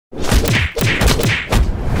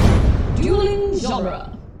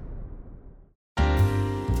genre.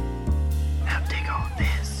 Now dig all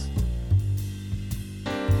this.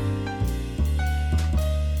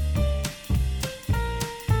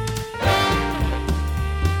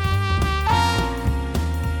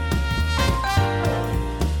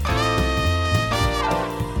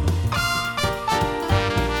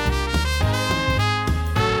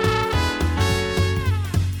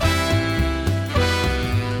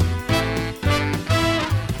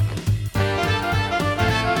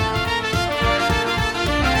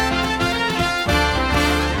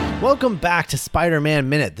 Welcome back to Spider-Man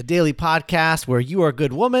Minute, the daily podcast where you are a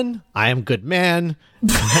good woman, I am good man,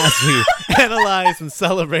 as we analyze and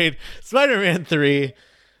celebrate Spider-Man 3,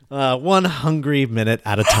 one hungry minute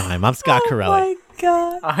at a time. I'm Scott Corelli. Oh my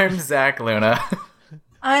god. I'm Zach Luna.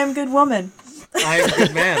 I am good woman. I'm a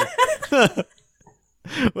good man.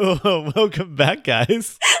 Welcome back,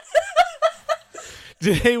 guys.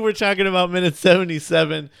 Today we're talking about minute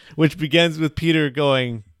 77, which begins with Peter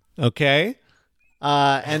going, okay,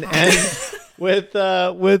 and ends with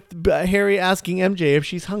Harry asking MJ if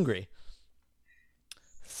she's hungry.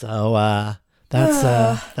 So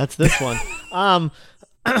that's this one.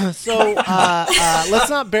 So let's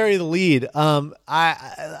not bury the lead.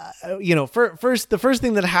 The first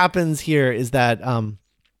thing that happens here is that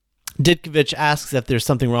Ditkovich asks if there's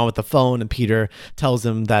something wrong with the phone, and Peter tells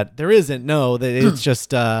him that there isn't. No, that it's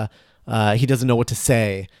just he doesn't know what to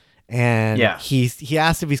say, and he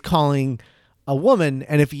asks if he's calling a woman,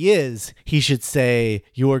 and if he is, he should say,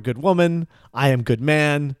 "You're a good woman, I am good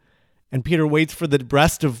man." And Peter waits for the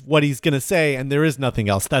rest of what he's gonna say, and there is nothing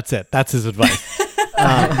else. That's it. That's his advice.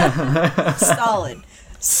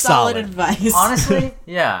 Solid advice. Honestly,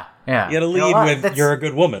 yeah. You gotta lead with "You're a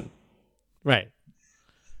good woman." Right.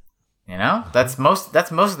 You know, that's most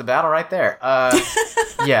of the battle right there.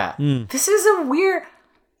 Yeah. This is a weird.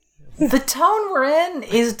 The tone we're in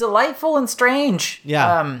is delightful and strange.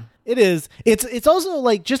 Yeah. It is. It's also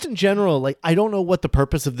like, just in general, like, I don't know what the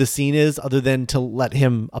purpose of this scene is other than to let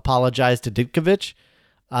him apologize to Ditkovich,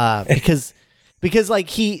 because like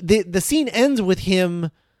the scene ends with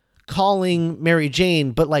him calling Mary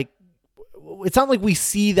Jane, but like it's not like we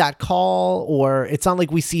see that call, or it's not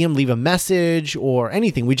like we see him leave a message or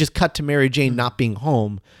anything. We just cut to Mary Jane not being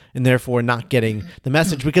home and therefore not getting the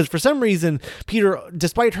message, because for some reason Peter,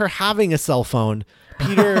 despite her having a cell phone,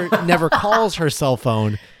 Peter never calls her cell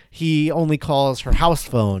phone. He only calls her house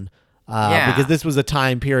phone, because this was a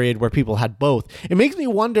time period where people had both. It makes me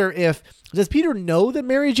wonder, does Peter know that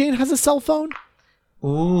Mary Jane has a cell phone?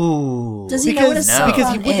 Ooh. Does he know what a cell phone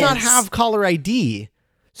Because he would not is? have caller ID,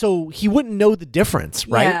 so he wouldn't know the difference,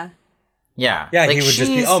 right? Yeah. Yeah, Like, he would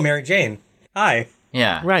just be, "Oh, Mary Jane, hi."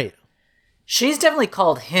 Yeah. Right. She's definitely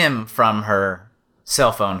called him from her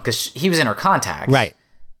cell phone because he was in her contacts. Right.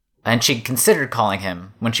 And she considered calling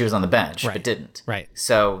him when she was on the bench, Right. but didn't. Right.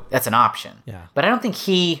 So that's an option. Yeah. But I don't think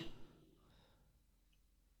he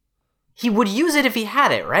would use it if he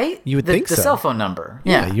had it, right? You would think the so. cell phone number.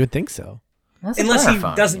 Yeah, Yeah. you would think so. That's a Unless burner he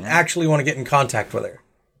phone, doesn't you know? actually want to get in contact with her.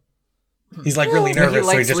 He's like really Well, he nervous,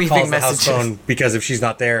 so he likes just leaving calls the house messages. phone, because if she's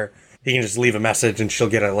not there, he can just leave a message and she'll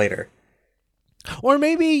get it later. Or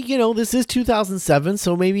maybe, this is 2007,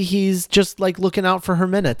 so maybe he's just like looking out for her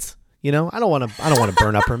minutes. I don't want to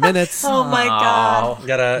burn up her minutes. Oh my god. Oh,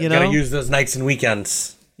 Gotta use those nights and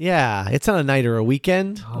weekends. Yeah, it's not a night or a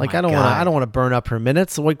weekend. Like, my I don't God. want to burn up her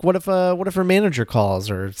minutes. Like, what if her manager calls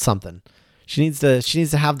or something? She needs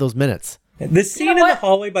to have those minutes. This scene in the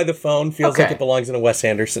hallway by the phone feels like it belongs in a Wes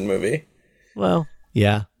Anderson movie. Well,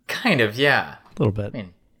 yeah, kind of, yeah. a little bit. I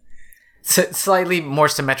mean, slightly more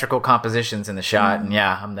symmetrical compositions in the shot, and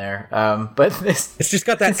yeah, I'm there. But this, It's just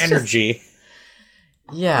got that energy.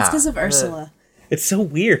 yeah. It's because of Ursula. It's so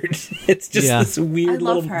weird. It's just Yeah. this weird I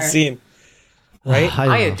love little her. scene. Right?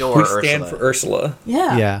 I adore We Ursula. stand for Ursula.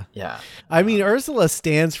 Yeah. Yeah. Yeah. I mean, Ursula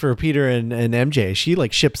stands for Peter and MJ. She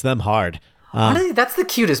like ships them hard. Honestly, that's the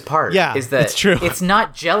cutest part. Yeah, is that it's true. It's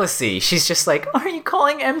not jealousy. She's just like, "Are you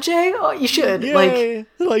calling MJ? Oh, you should." Yay.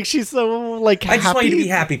 Like she's so like happy. I just want you to be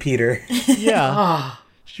happy, Peter. Yeah.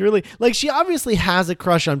 She really, like, she obviously has a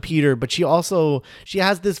crush on Peter, but she has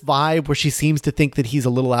this vibe where she seems to think that he's a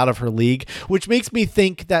little out of her league, which makes me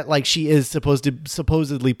think that like she is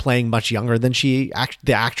supposedly playing much younger than the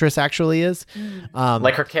actress actually is.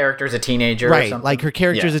 Like her character's a teenager, or Right. something. Like her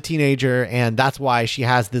character's Yeah. a teenager, and that's why she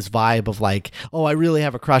has this vibe of like, oh, I really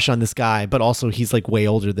have a crush on this guy, but also he's like way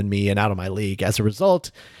older than me and out of my league as a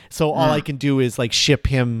result. So all I can do is like ship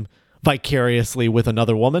him vicariously with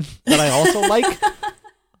another woman that I also like.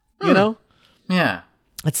 You know? Yeah.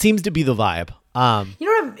 It seems to be the vibe. You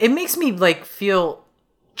know what? It makes me like feel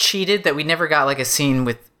cheated that we never got like a scene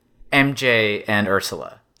with MJ and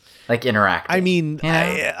Ursula like interacting. I mean, you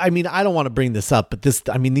know? I mean, I don't want to bring this up, but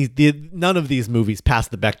none of these movies pass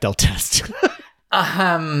the Bechdel test.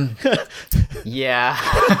 Yeah.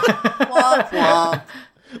 Womp womp.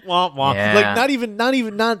 Womp womp. Yeah.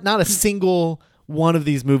 Like not a single one of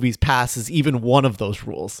these movies passes even one of those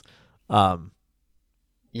rules. Yeah.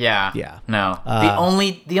 Yeah. No. The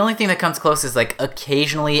only thing that comes close is like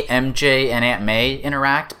occasionally MJ and Aunt May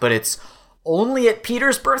interact, but it's only at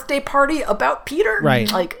Peter's birthday party about Peter.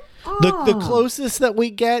 Right. Like The closest that we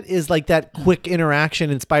get is like that quick interaction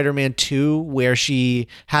in Spider-Man 2 where she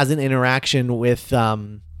has an interaction with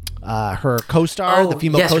her co-star, the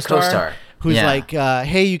female yes, her co-star, co-star. who's Yeah. like,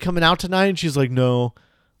 hey, you coming out tonight? And she's like, no,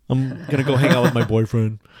 I'm going to go hang out with my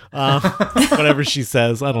boyfriend. Whatever she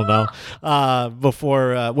says, I don't know.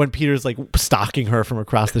 Before when Peter's like stalking her from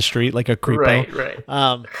across the street like a creepo.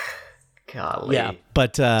 Right. Golly. Yeah,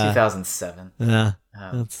 but 2007. yeah,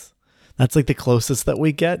 that's like the closest that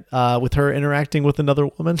we get with her interacting with another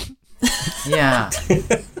woman. Yeah. Yeah,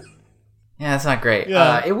 that's not great.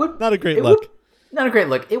 Yeah, it would not a great it look. would- not a great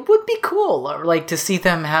look. It would be cool, like to see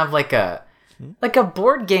them have like a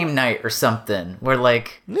board game night or something, where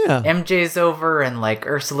like Yeah. MJ's over and like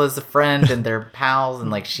Ursula's a friend and they're pals and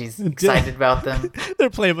like she's excited about them. They're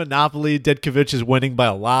playing Monopoly. Ditkovich is winning by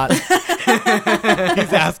a lot.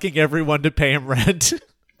 He's asking everyone to pay him rent.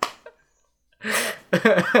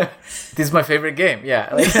 This is my favorite game. Yeah.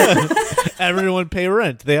 Like, Everyone pay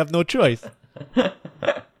rent. They have no choice.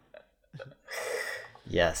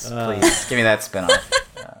 yes, please give me that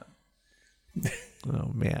spinoff.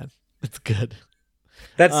 Oh man, it's good.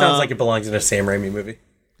 That sounds like it belongs in a Sam Raimi movie.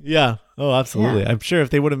 Yeah. Oh, absolutely. Yeah. I'm sure if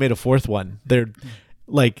they would have made a fourth one, they're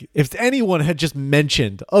like, if anyone had just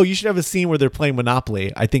mentioned, oh, you should have a scene where they're playing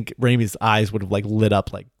Monopoly, I think Raimi's eyes would have like lit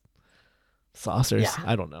up like saucers. Yeah.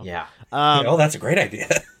 I don't know. Yeah. Oh, that's a great idea.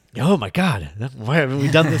 Oh my God. Why haven't we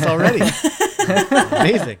done this already?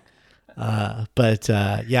 Amazing. But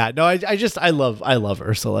yeah, no, I love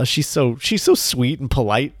Ursula. She's so sweet and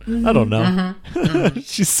polite. I don't know.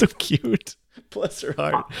 She's so cute. Bless her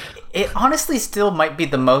heart. It honestly still might be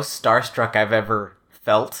the most starstruck I've ever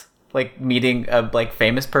felt. Like meeting a like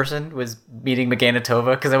famous person was meeting Magana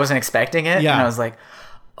Tova because I wasn't expecting it. Yeah. And I was like,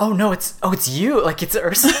 oh no, it's you. Like it's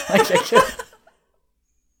Ursula. Like,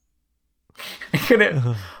 I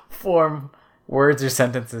couldn't form words or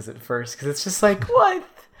sentences at first because it's just like, what?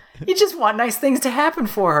 You just want nice things to happen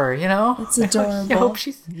for her, you know? It's adorable.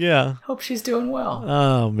 I hope she's doing well.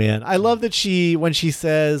 Oh man, I love that when she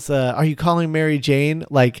says, "Are you calling Mary Jane?"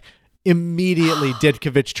 Like immediately,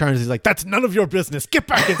 Ditkovich turns. He's like, "That's none of your business. Get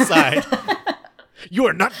back inside. You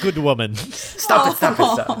are not good woman." Stop.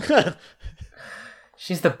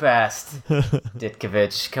 She's the best.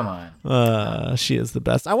 Ditkovich, come on. She is the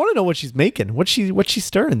best. I want to know what she's making. What's she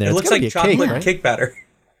stirring there? It It's looks gotta like be a chocolate cake, right? cake batter.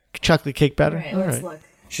 Chocolate cake batter. Right, All let's right. look.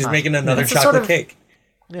 She's making another It's a chocolate sort of- cake.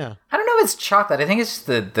 Yeah. I don't know if it's chocolate. I think it's just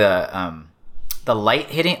the light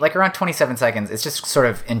hitting, like around 27 seconds. It's just sort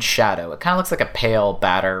of in shadow. It kind of looks like a pale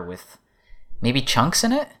batter with maybe chunks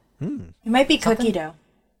in it. It might be cookie dough.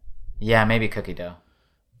 Yeah, maybe cookie dough.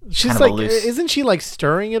 She's kind of a like, loose- isn't she like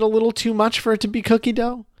stirring it a little too much for it to be cookie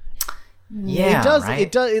dough? Yeah, It does. right?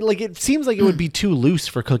 It does. It seems like it would be too loose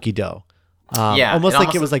for cookie dough. Yeah, almost it like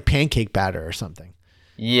almost it was like pancake batter or something.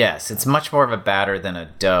 Yes, it's much more of a batter than a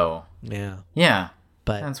dough. Yeah, Yeah,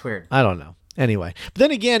 but that's weird. I don't know. Anyway, but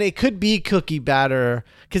then again, it could be cookie batter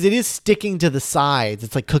because it is sticking to the sides.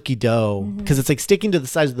 It's like cookie dough because it's like sticking to the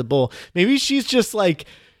sides of the bowl. Maybe she's just like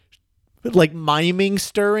miming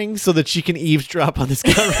stirring so that she can eavesdrop on this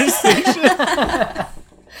conversation.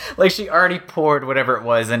 Like she already poured whatever it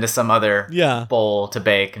was into some other Yeah. bowl to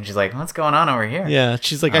bake, and she's like, "What's going on over here?" Yeah,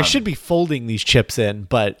 she's like, I should be folding these chips in,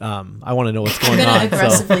 but I want to know what's going I'm on. gonna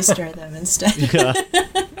aggressively stir them instead. Yeah,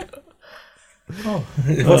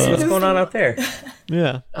 What's going on out there?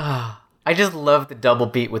 yeah. I just love the double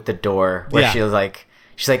beat with the door where Yeah.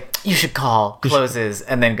 she's like, "You should call," closes,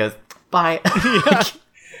 and then goes, "Bye."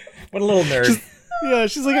 What a little nerd. Yeah,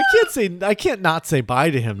 she's like, I can't not say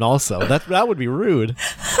bye to him. Also, that would be rude.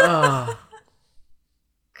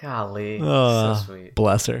 Golly, Oh, so sweet.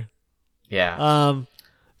 Bless her. Yeah.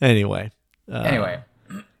 Anyway, Anyway,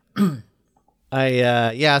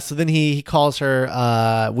 So then he calls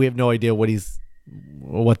her. We have no idea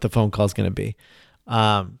what the phone call is going to be.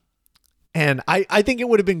 And I think it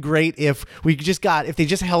would have been great if they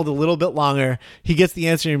just held a little bit longer. He gets the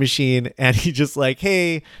answering machine and he just like,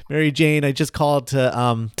 "Hey, Mary Jane, I just called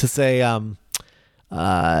to say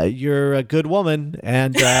you're a good woman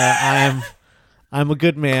and I'm a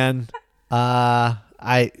good man.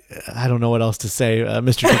 I don't know what else to say.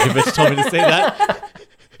 Mr. Ditkovich told me to say that.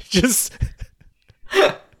 just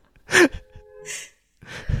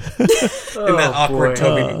In that awkward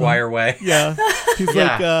Tobey Maguire way. yeah. He's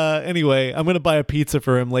Yeah. like, anyway, I'm gonna buy a pizza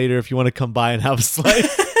for him later if you want to come by and have a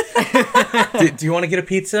slice. Do you want to get a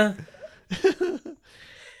pizza?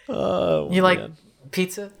 You like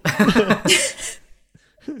pizza? It's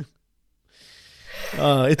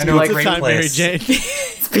I know a pizza great time, Mary place. Jane.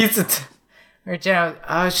 It's pizza time. Mary Jane,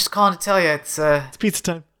 I was just calling to tell you it's It's pizza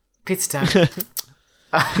time. pizza time.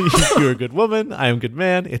 You're a good woman. I am a good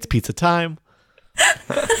man. It's pizza time.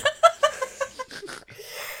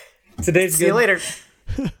 Today's See you good.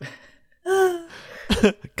 later.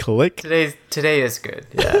 Click. Today is good.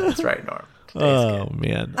 Yeah, that's right, Norm. Oh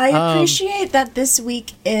man. I appreciate that this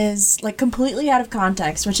week is like completely out of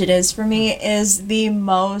context, which it is for me, is the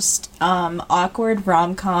most awkward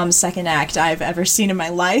rom-com second act I've ever seen in my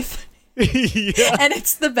life. Yeah. And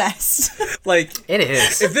it's the best. Like, It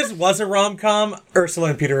is. if this was a rom-com, Ursula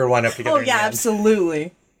and Peter would wind up together. Oh in yeah, the end.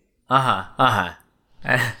 absolutely.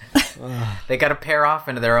 They got to pair off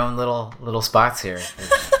into their own little spots here.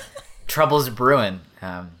 Trouble's brewing.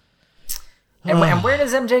 And where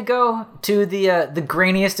does MJ go? To the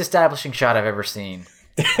grainiest establishing shot I've ever seen.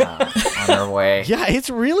 On their way. Yeah, it's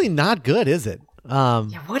really not good, is it? Yeah,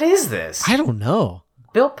 what is this? I don't know.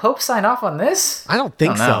 Bill Pope signed off on this? I don't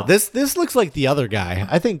think I don't so. know. This looks like the other guy.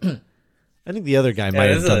 I think the other guy might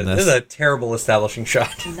Yeah, have done this is a terrible establishing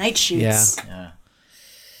shot. Night shoots. Yeah.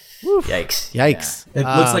 Yikes. Yikes. It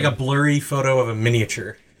looks like a blurry photo of a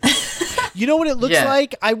miniature. You know what it looks Yeah.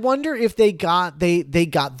 like? I wonder if they got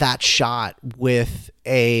that shot with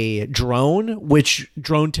a drone, which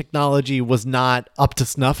drone technology was not up to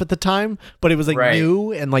snuff at the time, but it was like Right.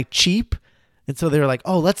 new and like cheap. And so they were like,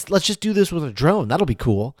 "Oh, let's just do this with a drone. That'll be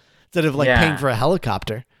cool." Instead of like Yeah. paying for a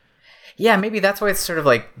helicopter. Yeah, maybe that's why it's sort of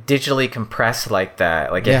like digitally compressed like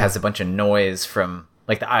that. Like it Yeah. has a bunch of noise from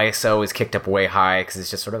like the ISO is kicked up way high because it's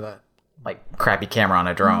just sort of a like crappy camera on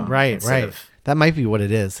a drone. Right, instead right. of- That might be what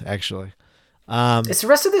it is, actually. Is the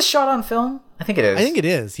rest of this shot on film? I think it is. I think it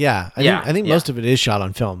is. Yeah. I think most of it is shot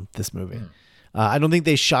on film, this movie. I don't think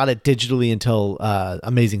they shot it digitally until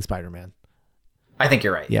Amazing Spider-Man. I think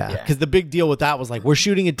you're right. Yeah, because the big deal with that was like we're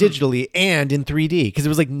shooting it digitally and in 3D because it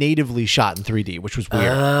was like natively shot in 3D, which was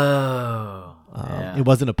weird. Oh. Yeah. It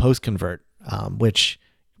wasn't a post convert, which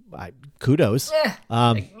kudos.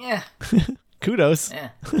 Yeah. Kudos. Yeah.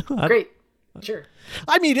 Great. Sure.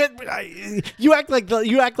 I mean, you act like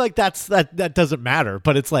that doesn't matter,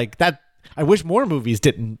 but it's like that. I wish more movies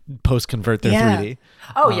didn't post convert their Yeah. 3D.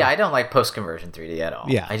 Oh yeah, I don't like post conversion 3D at all.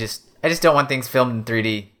 Yeah. I just don't want things filmed in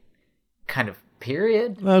 3D. Kind of.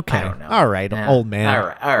 Period. Okay. I don't know. All right, Yeah. old man. All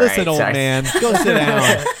right. Listen, old Sorry. man. Go sit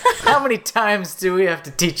down. How many times do we have to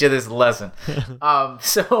teach you this lesson?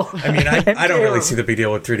 So I mean, I don't really see the big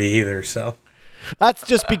deal with 3D either, so. That's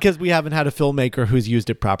just because we haven't had a filmmaker who's used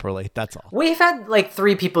it properly. That's all. We've had like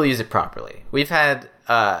 3 people use it properly. We've had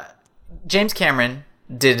James Cameron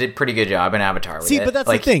did a pretty good job in Avatar. With See, it. but that's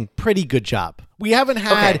like, the thing. Pretty good job. We haven't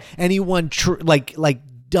had Okay. anyone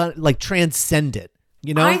transcend it.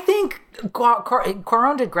 You know? I think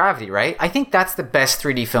Quaron did Gravity, right? I think that's the best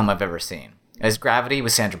 3D film I've ever seen. As Gravity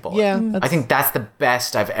with Sandra Bullock. Yeah, I think that's the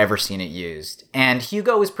best I've ever seen it used. And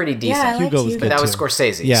Hugo was pretty decent. Yeah, I liked Hugo was Hugo. good but that was too.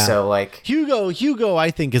 Scorsese. Yeah. So like, Hugo,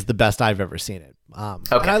 I think is the best I've ever seen it.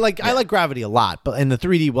 Okay. And I like Gravity a lot, but and the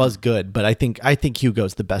 3D was good, but I think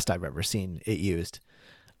Hugo's the best I've ever seen it used.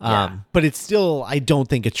 But it's still, I don't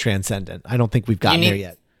think it's transcendent. I don't think we've gotten there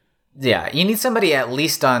yet. yeah, you need somebody at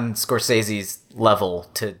least on Scorsese's level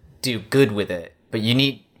to do good with it. But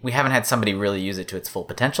we haven't had somebody really use it to its full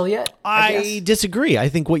potential yet. I I guess. disagree. I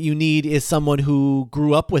think what you need is someone who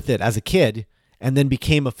grew up with it as a kid and then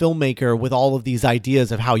became a filmmaker with all of these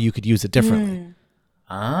ideas of how you could use it differently.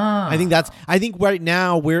 I think right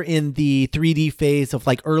now we're in the 3D phase of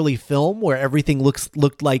like early film where everything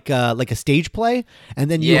looked like a stage play,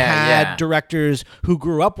 and then you had directors who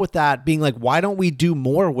grew up with that being like, why don't we do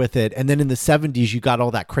more with it? And then in the 70s you got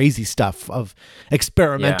all that crazy stuff of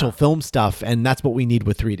experimental film stuff, and that's what we need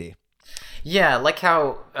with 3D. Yeah, like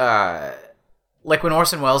how, like when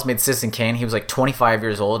Orson Welles made Citizen Kane, he was like 25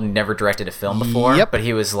 years old and never directed a film before. Yep. But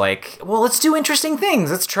he was like, well, let's do interesting things.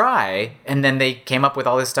 Let's try. And then they came up with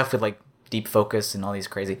all this stuff with like deep focus and all these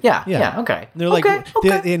crazy. Yeah. Okay. And they're like,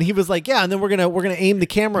 okay. and he was like, yeah, and then we're gonna aim the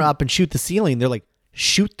camera up and shoot the ceiling. They're like,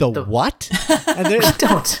 shoot the what? And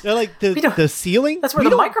don't. they're like don't. the ceiling. That's where We the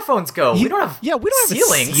don't- microphones go. We don't have we don't have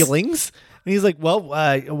ceilings. ceilings. And he's like, well,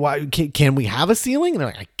 why can we have a ceiling? And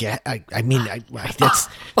I'm like, this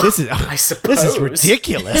is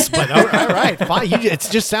ridiculous. But all right, fine. It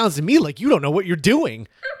just sounds to me like you don't know what you're doing.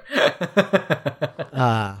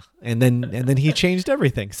 And then he changed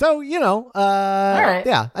everything. So all right.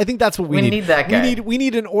 Yeah, I think that's what we need. We need that guy. We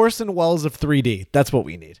need an Orson Welles of 3D. That's what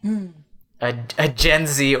we need. A Gen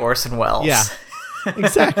Z Orson Welles. Yeah.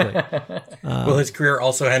 Exactly. Will his career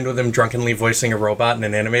also end with him drunkenly voicing a robot in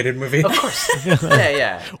an animated movie? Of course.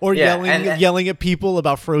 Yeah. Or yelling at people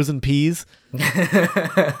about frozen peas.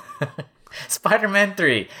 Spider-Man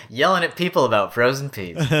 3, yelling at people about frozen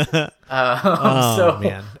peas. Man.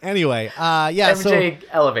 Anyway, MJ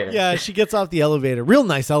elevator. Yeah, she gets off the elevator. Real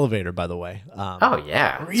nice elevator, by the way.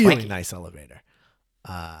 Really Swanky. nice elevator.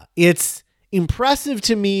 It's impressive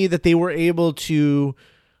to me that they were able to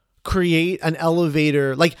create an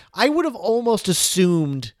elevator. Like, I would have almost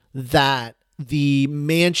assumed that the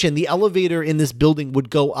mansion, the elevator in this building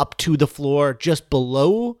would go up to the floor just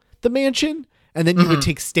below the mansion, and then you would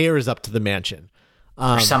take stairs up to the mansion.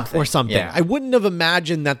 Or something. Yeah. I wouldn't have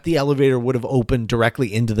imagined that the elevator would have opened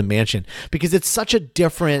directly into the mansion, because it's such a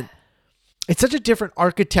different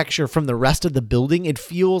architecture from the rest of the building. It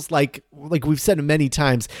feels like we've said many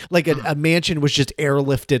times, like a mansion was just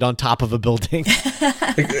airlifted on top of a building.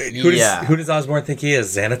 Who does Osborn think he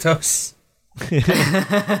is? Xanatos?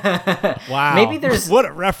 Wow. Maybe there's what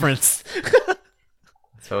a reference.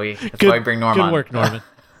 That's why we bring Norm on. Good work, Norman.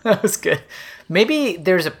 That was good. Maybe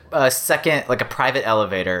there's a second, like a private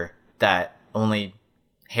elevator that only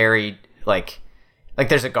Harry, like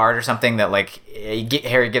there's a guard or something that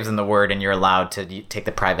Harry gives him the word and you're allowed to take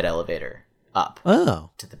the private elevator up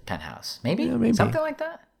to the penthouse. Maybe? Yeah, maybe. Something like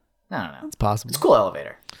that? I don't know. It's possible. It's a cool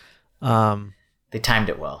elevator. They timed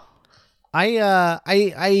it well. I'm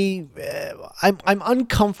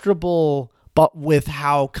uncomfortable, but with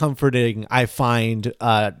how comforting I find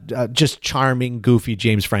just charming, goofy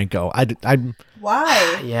James Franco.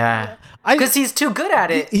 Why? Yeah. Because he's too good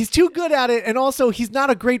at it. He's too good at it, and also he's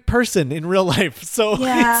not a great person in real life. So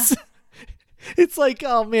it's like,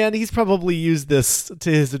 oh man, he's probably used this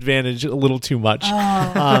to his advantage a little too much.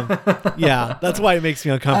 Yeah, that's why it makes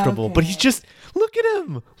me uncomfortable. Okay. But he's just, look at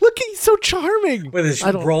him. He's so charming. With his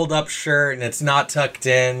rolled up shirt, and it's not tucked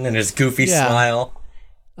in, and his goofy smile.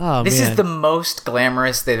 Oh, this man. is the most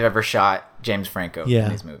glamorous they've ever shot James Franco in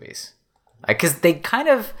these movies. Because they kind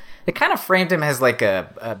of framed him as like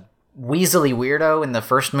a weaselly weirdo in the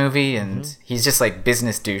first movie, and he's just like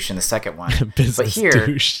business douche in the second one. But here,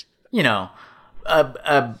 douche.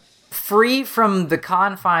 Free from the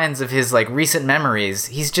confines of his like recent memories,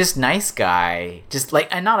 he's just nice guy, just like,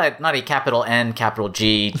 and not a capital N capital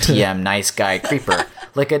G TM nice guy creeper,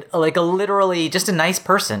 like a literally just a nice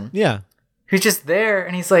person. Yeah. Who's just there,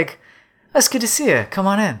 and he's like, "That's good to see you. Come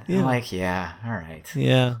on in." Yeah. I'm like, "Yeah, all right."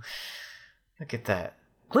 Yeah. Look at that.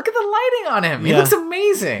 Look at the lighting on him. He looks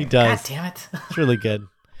amazing. He does. God damn it. It's really good.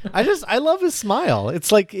 I love his smile.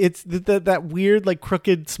 It's like, it's that weird, like,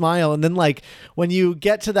 crooked smile. And then, like, when you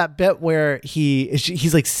get to that bit where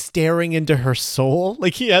he's like staring into her soul,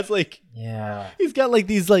 like he has like, he's got like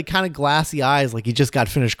these like kind of glassy eyes, like he just got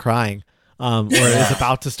finished crying. Or is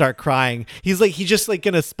about to start crying. He's just like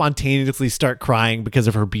gonna spontaneously start crying because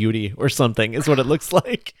of her beauty or something, is what it looks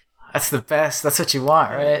like. That's the best. That's what you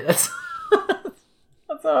want, right? That's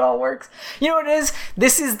how it all works. You know what it is?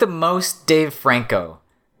 This is the most Dave Franco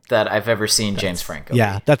that I've ever seen James Franco.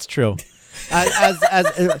 Yeah, that's true.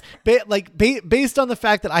 Based on the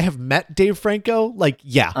fact that I have met Dave Franco, like,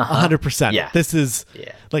 100%. Yeah. This is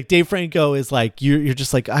like, Dave Franco is like, you're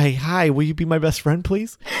just like, hi, will you be my best friend,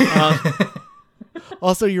 please?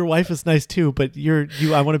 Also, your wife is nice too, but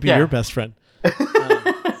I want to be your best friend. I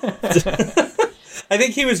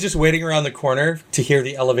think he was just waiting around the corner to hear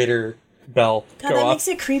the elevator bell go that off. makes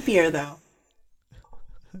it creepier, though.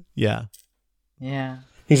 Yeah. Yeah.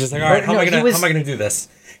 He's just like, all right, how am I going to do this?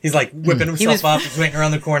 He's like whipping himself up. He's waiting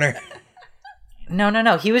around the corner.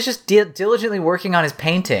 No. He was just diligently working on his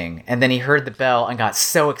painting, and then he heard the bell and got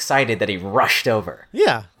so excited that he rushed over.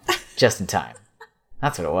 Yeah. Just in time.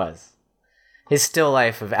 That's what it was. His still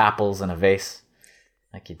life of apples in a vase,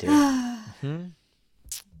 like you do. In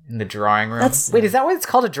the drawing room. Wait, is that what it's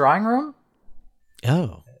called, a drawing room?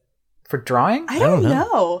 Oh. For drawing? I don't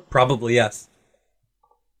know. Probably, yes.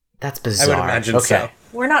 That's bizarre. I would imagine so.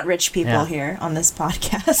 We're not rich people here on this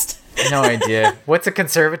podcast. No idea. What's a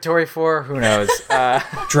conservatory for? Who knows?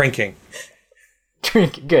 Drinking.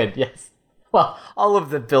 Drinking. Good, yes. Well, all of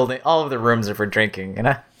the rooms are for drinking in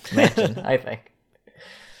a mansion, I think.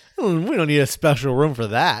 We don't need a special room for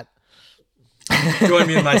that. Join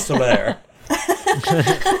me in my Soler.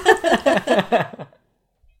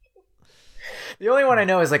 The only one I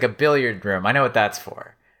know is like a billiard room. I know what that's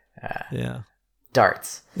for. Yeah.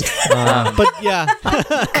 Darts. But yeah.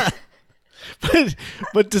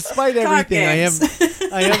 but despite everything, I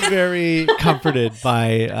am very comforted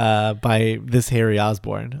by this Harry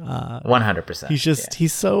Osborn. 100%. He's just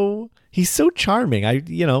he's so charming.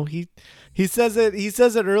 He says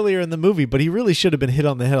it earlier in the movie, but he really should have been hit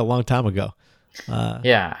on the head a long time ago.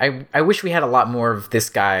 Yeah, I wish we had a lot more of this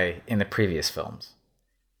guy in the previous films.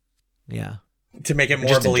 Yeah. To make it more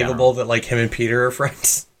Just in believable that like him and Peter are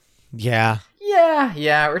friends. Yeah.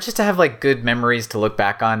 Yeah, or just to have like good memories to look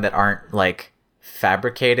back on that aren't like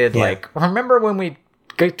fabricated. Yeah. Like, remember when we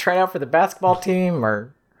tried out for the basketball team,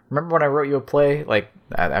 or remember when I wrote you a play? Like,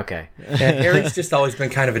 okay, Yeah, Harry's just always been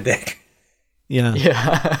kind of a dick. Yeah.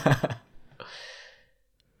 yeah.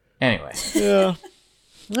 Anyway, Yeah.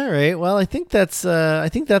 All right. Well, I think that's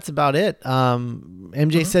about it.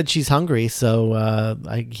 MJ said she's hungry, so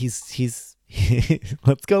he's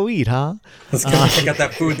let's go eat, huh? Let's go check out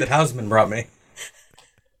that food that Hausman brought me.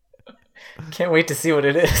 can't wait to see what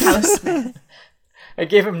it is. I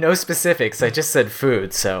gave him no specifics. I just said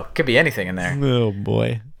food, so could be anything in there. Oh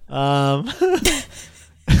boy.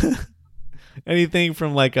 Anything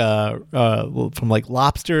from like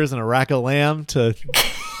lobsters and a rack of lamb to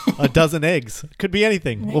a dozen eggs. Could be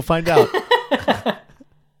anything. We'll find out.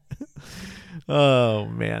 Oh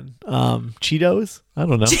man. Cheetos? I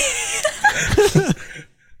don't know.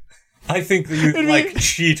 I think that you like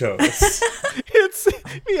Cheetos.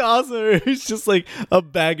 It'd be awesome. It's just like a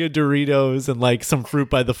bag of Doritos and like some fruit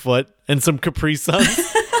by the foot and some Capri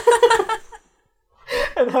Suns.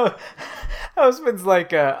 And Houseman's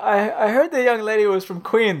like, I heard the young lady was from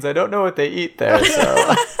Queens. I don't know what they eat there,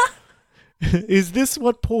 so... Is this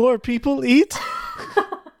what poor people eat?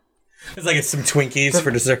 It's like it's some Twinkies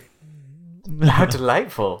for dessert. How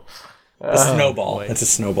delightful. A snowball. It's a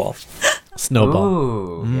snowball. Snowball.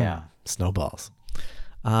 Ooh, yeah. Snowballs.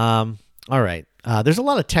 All right. There's a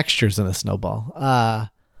lot of textures in a snowball.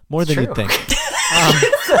 More than True. you'd think.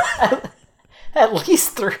 At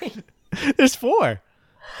least 3. There's 4.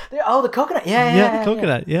 Oh, the coconut. Yeah, the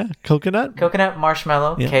coconut. Yeah. Coconut. Coconut,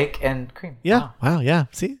 marshmallow, Yeah. cake, and cream. Yeah. Wow. Yeah.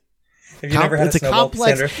 See? Have you never had It's a a snowball,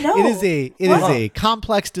 complex. Sandra? No. It is a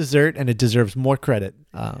complex dessert, and it deserves more credit.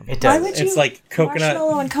 It Why does. would you? It's like coconut.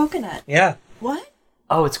 Marshmallow and coconut. Yeah. What?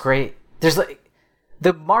 Oh, it's great. There's like...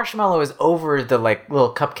 The marshmallow is over the like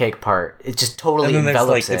little cupcake part. It just totally And then there's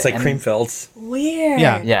envelops like, it. it's like and cream filled. Weird.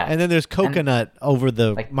 Yeah. Yeah. And then there's coconut over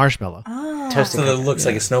the like- marshmallow. toasted So that it coconut. looks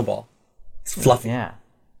like a snowball. It's fluffy. Yeah.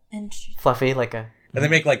 And Fluffy like a... And they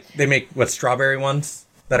make what, strawberry ones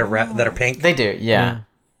that are pink. They do, yeah.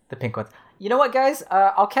 The pink ones. You know what, guys?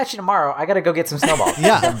 I'll catch you tomorrow. I gotta go get some snowballs.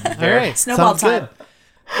 Yeah. All right. Snowball Sounds good. time.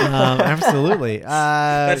 Absolutely.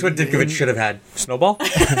 That's what Ditkovich should have had. Snowball.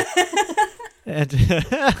 And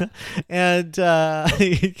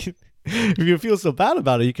if you feel so bad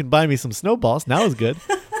about it, you can buy me some snowballs. Now is good.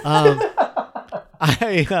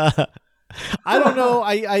 I don't know.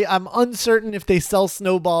 I'm uncertain if they sell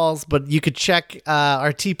snowballs, but you could check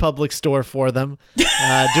our TeePublic store for them.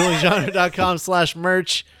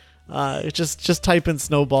 duelinggenre.com/merch. Just type in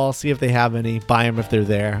snowball, see if they have any, buy them if they're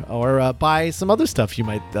there, or buy some other stuff you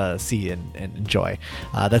might see and enjoy.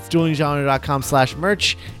 That's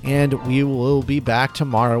duelinggenre.com/merch, and we will be back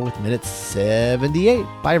tomorrow with minute 78.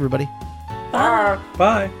 Bye, everybody. Bye.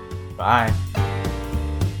 Bye.